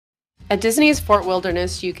At Disney's Fort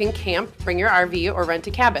Wilderness, you can camp, bring your RV, or rent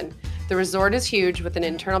a cabin. The resort is huge with an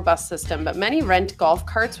internal bus system, but many rent golf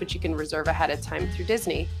carts, which you can reserve ahead of time through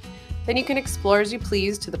Disney. Then you can explore as you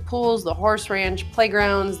please to the pools, the horse ranch,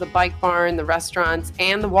 playgrounds, the bike barn, the restaurants,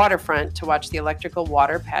 and the waterfront to watch the electrical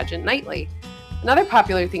water pageant nightly. Another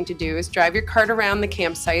popular thing to do is drive your cart around the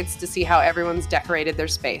campsites to see how everyone's decorated their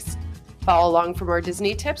space. Follow along for more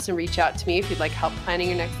Disney tips and reach out to me if you'd like help planning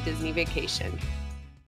your next Disney vacation.